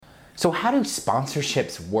So how do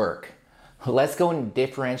sponsorships work? Let's go into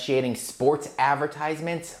differentiating sports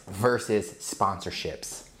advertisements versus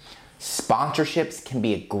sponsorships. Sponsorships can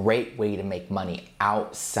be a great way to make money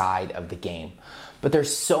outside of the game, but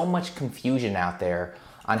there's so much confusion out there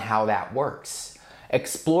on how that works.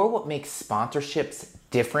 Explore what makes sponsorships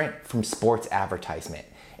different from sports advertisement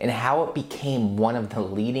and how it became one of the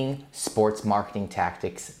leading sports marketing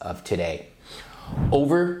tactics of today.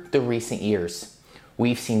 Over the recent years,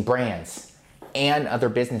 we've seen brands and other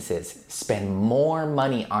businesses spend more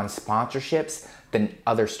money on sponsorships than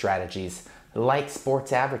other strategies like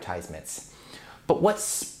sports advertisements. But what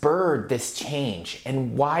spurred this change,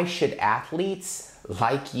 and why should athletes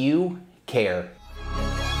like you care?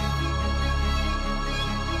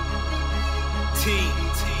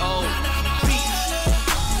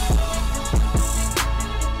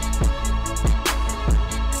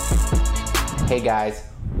 Hey guys,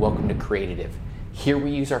 welcome to Creative. Here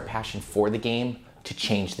we use our passion for the game to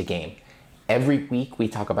change the game. Every week we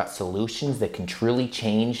talk about solutions that can truly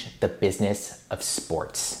change the business of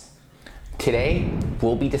sports. Today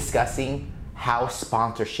we'll be discussing how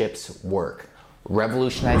sponsorships work.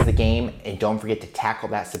 Revolutionize the game, and don't forget to tackle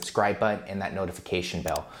that subscribe button and that notification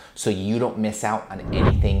bell so you don't miss out on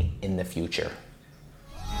anything in the future.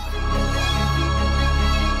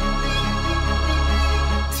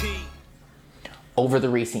 Over the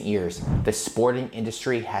recent years, the sporting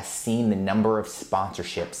industry has seen the number of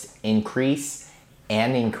sponsorships increase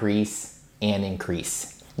and increase and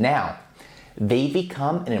increase. Now, they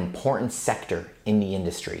become an important sector in the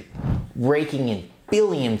industry, raking in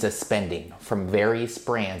billions of spending from various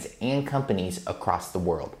brands and companies across the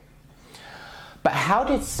world. But how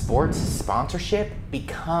did sports sponsorship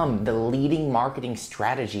become the leading marketing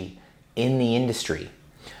strategy in the industry,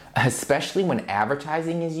 especially when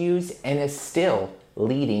advertising is used and is still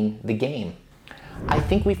leading the game? I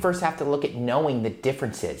think we first have to look at knowing the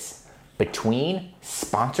differences between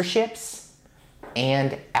sponsorships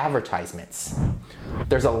and advertisements.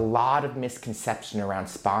 There's a lot of misconception around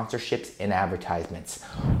sponsorships and advertisements,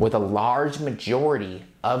 with a large majority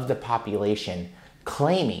of the population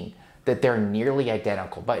claiming that they're nearly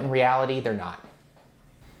identical, but in reality, they're not.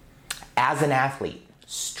 As an athlete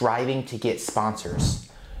striving to get sponsors,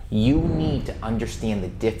 you need to understand the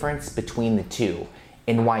difference between the two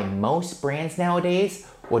and why most brands nowadays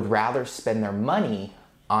would rather spend their money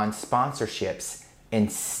on sponsorships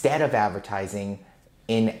instead of advertising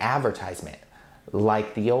in advertisement,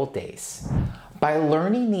 like the old days. By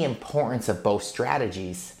learning the importance of both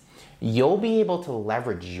strategies, you'll be able to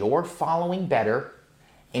leverage your following better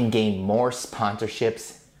and gain more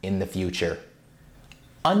sponsorships in the future.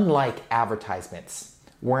 Unlike advertisements,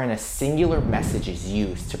 wherein a singular message is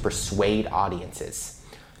used to persuade audiences,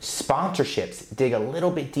 sponsorships dig a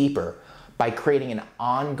little bit deeper by creating an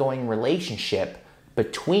ongoing relationship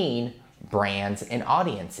between brands and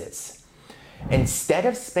audiences. Instead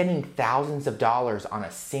of spending thousands of dollars on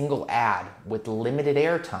a single ad with limited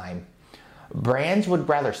airtime, brands would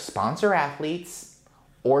rather sponsor athletes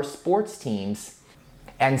or sports teams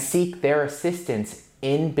and seek their assistance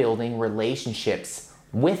in building relationships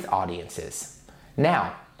with audiences.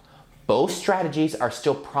 Now, both strategies are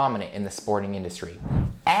still prominent in the sporting industry.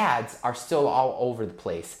 Ads are still all over the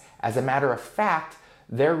place. As a matter of fact,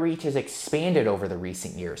 their reach has expanded over the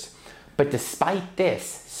recent years. But despite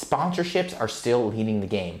this, sponsorships are still leading the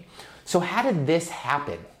game. So how did this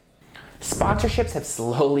happen? Sponsorships have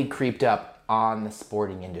slowly creeped up on the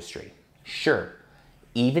sporting industry. Sure,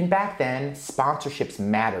 even back then, sponsorships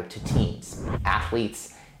mattered to teams,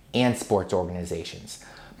 athletes, and sports organizations.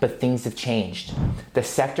 But things have changed. The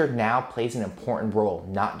sector now plays an important role,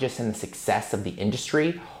 not just in the success of the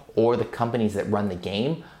industry or the companies that run the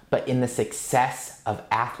game, but in the success of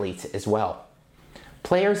athletes as well.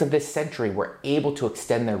 Players of this century were able to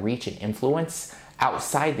extend their reach and influence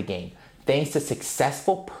outside the game, thanks to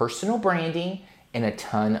successful personal branding and a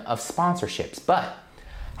ton of sponsorships. But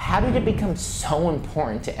how did it become so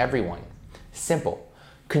important to everyone? Simple.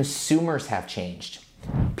 Consumers have changed.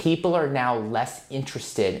 People are now less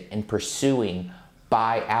interested in pursuing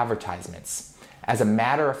buy advertisements. As a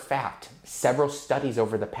matter of fact, several studies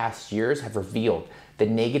over the past years have revealed the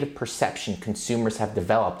negative perception consumers have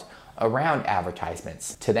developed around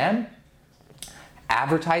advertisements. To them,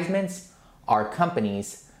 advertisements are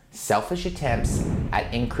companies' selfish attempts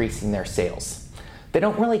at increasing their sales. They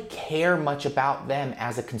don't really care much about them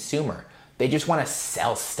as a consumer. They just want to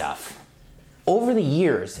sell stuff. Over the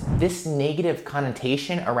years, this negative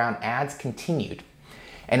connotation around ads continued,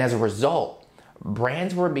 and as a result,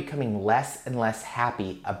 brands were becoming less and less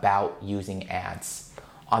happy about using ads.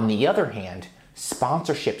 On the other hand,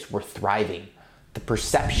 sponsorships were thriving. The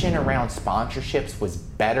perception around sponsorships was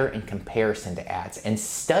better in comparison to ads, and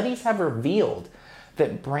studies have revealed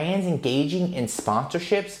that brands engaging in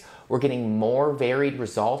sponsorships were getting more varied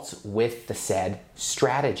results with the said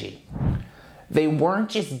strategy. They weren't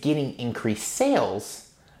just getting increased sales,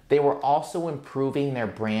 they were also improving their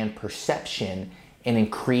brand perception and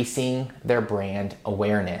increasing their brand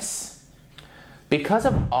awareness. Because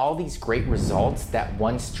of all these great results that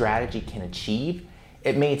one strategy can achieve,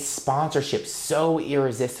 it made sponsorship so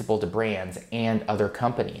irresistible to brands and other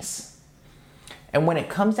companies. And when it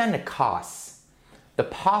comes down to costs, the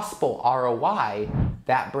possible ROI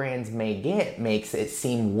that brands may get makes it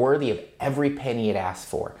seem worthy of every penny it asks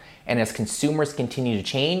for. And as consumers continue to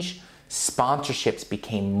change, sponsorships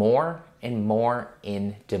became more and more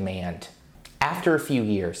in demand. After a few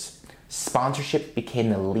years, sponsorship became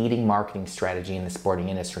the leading marketing strategy in the sporting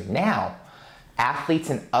industry. Now, athletes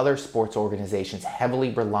and other sports organizations heavily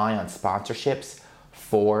rely on sponsorships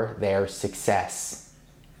for their success.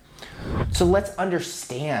 So let's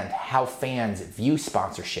understand how fans view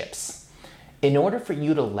sponsorships. In order for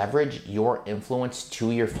you to leverage your influence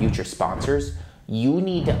to your future sponsors, you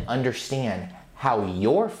need to understand how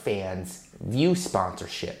your fans view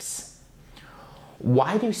sponsorships.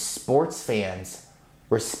 Why do sports fans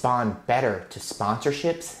respond better to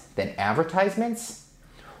sponsorships than advertisements?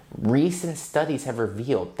 Recent studies have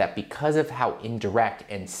revealed that because of how indirect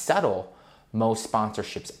and subtle most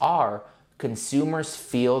sponsorships are, consumers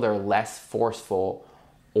feel they're less forceful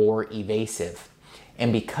or evasive.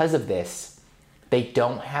 And because of this, they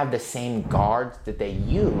don't have the same guards that they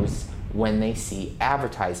use when they see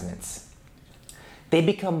advertisements. They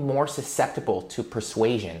become more susceptible to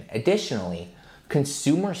persuasion. Additionally,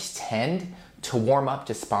 consumers tend to warm up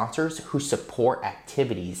to sponsors who support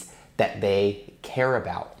activities that they care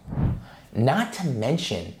about. Not to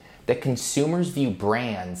mention that consumers view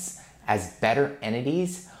brands as better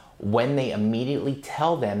entities when they immediately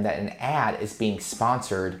tell them that an ad is being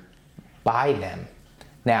sponsored by them.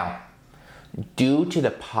 Now, due to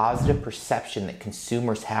the positive perception that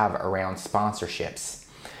consumers have around sponsorships,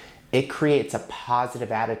 it creates a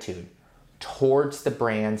positive attitude towards the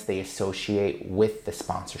brands they associate with the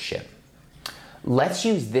sponsorship. Let's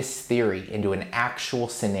use this theory into an actual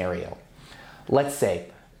scenario. Let's say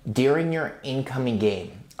during your incoming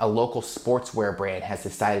game, a local sportswear brand has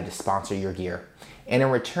decided to sponsor your gear. And in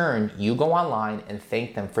return, you go online and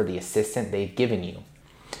thank them for the assistance they've given you.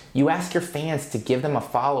 You ask your fans to give them a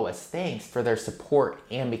follow as thanks for their support,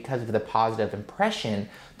 and because of the positive impression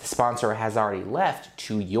the sponsor has already left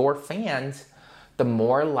to your fans, the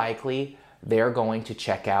more likely they're going to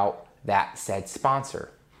check out that said sponsor.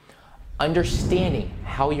 Understanding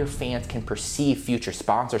how your fans can perceive future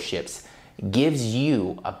sponsorships gives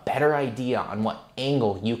you a better idea on what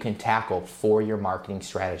angle you can tackle for your marketing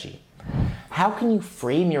strategy. How can you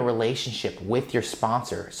frame your relationship with your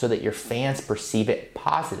sponsor so that your fans perceive it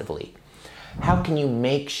positively? How can you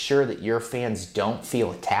make sure that your fans don't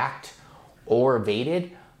feel attacked or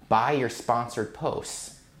evaded by your sponsored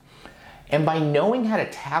posts? And by knowing how to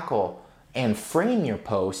tackle and frame your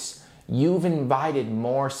posts, you've invited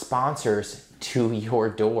more sponsors to your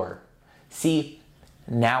door. See,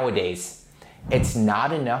 nowadays, it's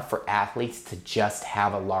not enough for athletes to just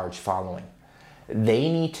have a large following.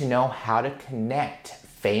 They need to know how to connect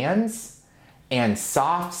fans and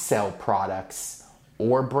soft sell products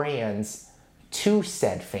or brands to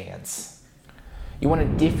said fans. You want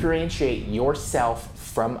to differentiate yourself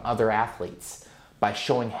from other athletes by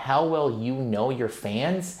showing how well you know your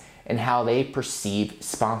fans and how they perceive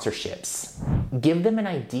sponsorships. Give them an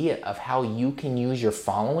idea of how you can use your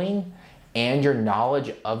following and your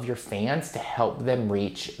knowledge of your fans to help them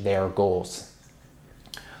reach their goals.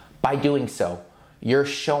 By doing so, you're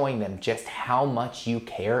showing them just how much you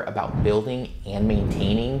care about building and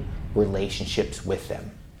maintaining relationships with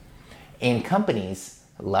them. And companies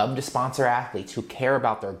love to sponsor athletes who care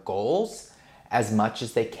about their goals as much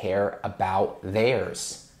as they care about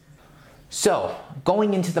theirs. So,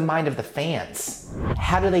 going into the mind of the fans,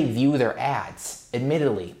 how do they view their ads?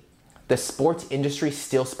 Admittedly, the sports industry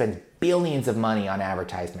still spends billions of money on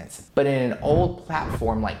advertisements, but in an old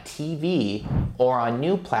platform like TV or on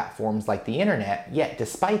new platforms like the internet, yet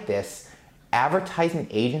despite this, advertisement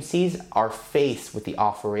agencies are faced with the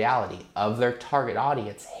awful reality of their target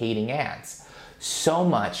audience hating ads, so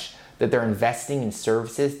much that they're investing in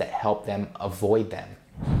services that help them avoid them.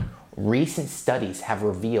 Recent studies have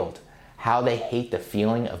revealed how they hate the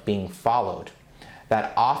feeling of being followed.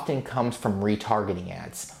 That often comes from retargeting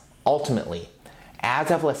ads. Ultimately, ads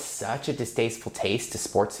have left such a distasteful taste to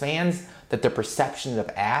sports fans that their perceptions of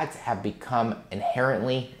ads have become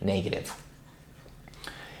inherently negative.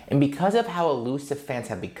 And because of how elusive fans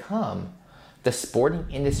have become, the sporting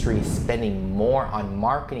industry is spending more on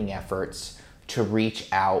marketing efforts to reach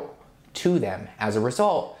out to them. As a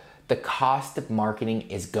result, the cost of marketing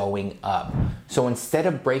is going up. So instead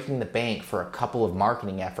of breaking the bank for a couple of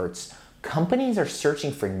marketing efforts, companies are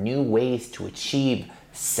searching for new ways to achieve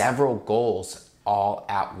several goals all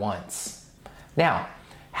at once. Now,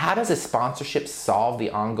 how does a sponsorship solve the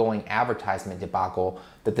ongoing advertisement debacle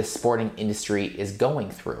that the sporting industry is going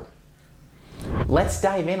through? Let's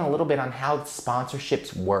dive in a little bit on how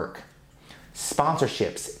sponsorships work.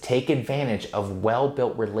 Sponsorships take advantage of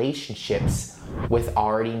well-built relationships with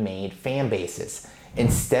already made fan bases.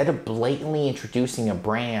 Instead of blatantly introducing a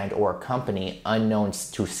brand or a company unknown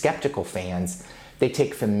to skeptical fans, they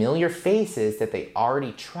take familiar faces that they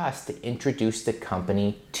already trust to introduce the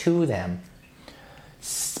company to them.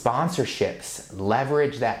 Sponsorships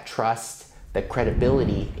leverage that trust, the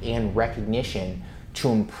credibility, and recognition to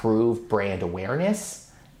improve brand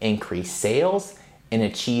awareness, increase sales, and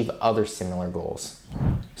achieve other similar goals.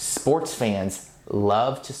 Sports fans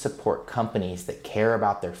love to support companies that care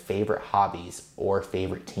about their favorite hobbies or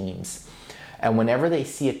favorite teams. And whenever they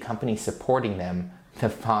see a company supporting them, the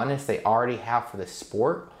fondness they already have for the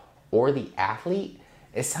sport or the athlete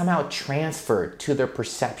is somehow transferred to their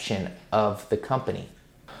perception of the company.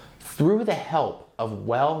 Through the help of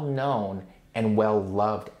well-known and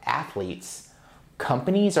well-loved athletes,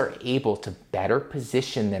 companies are able to better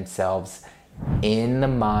position themselves in the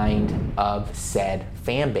mind of said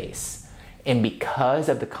fan base. And because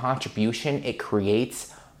of the contribution it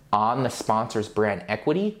creates on the sponsor's brand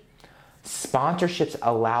equity, sponsorships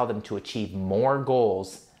allow them to achieve more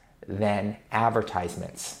goals than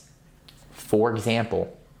advertisements. For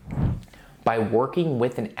example, by working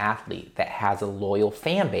with an athlete that has a loyal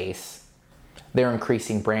fan base, they're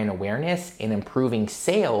increasing brand awareness and improving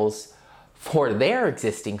sales for their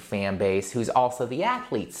existing fan base, who's also the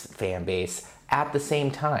athlete's fan base, at the same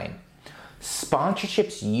time.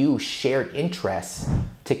 Sponsorships use shared interests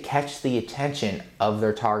to catch the attention of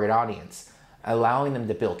their target audience, allowing them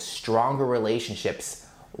to build stronger relationships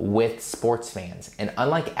with sports fans. And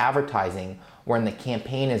unlike advertising, wherein the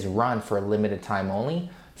campaign is run for a limited time only,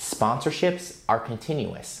 sponsorships are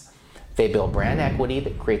continuous. They build brand equity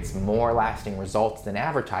that creates more lasting results than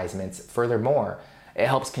advertisements. Furthermore, it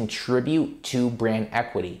helps contribute to brand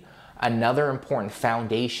equity, another important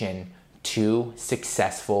foundation to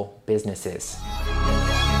successful businesses.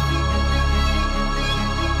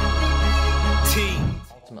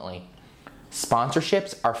 Ultimately,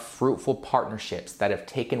 sponsorships are fruitful partnerships that, if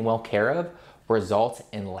taken well care of, result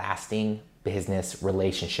in lasting business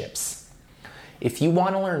relationships. If you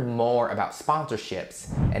want to learn more about sponsorships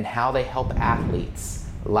and how they help athletes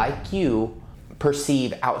like you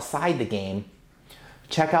perceive outside the game,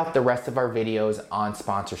 check out the rest of our videos on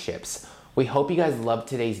sponsorships. We hope you guys loved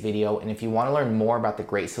today's video, and if you want to learn more about the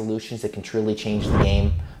great solutions that can truly change the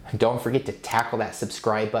game, don't forget to tackle that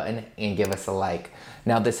subscribe button and give us a like.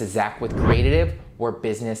 Now, this is Zach with Creative, where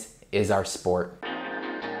business is our sport.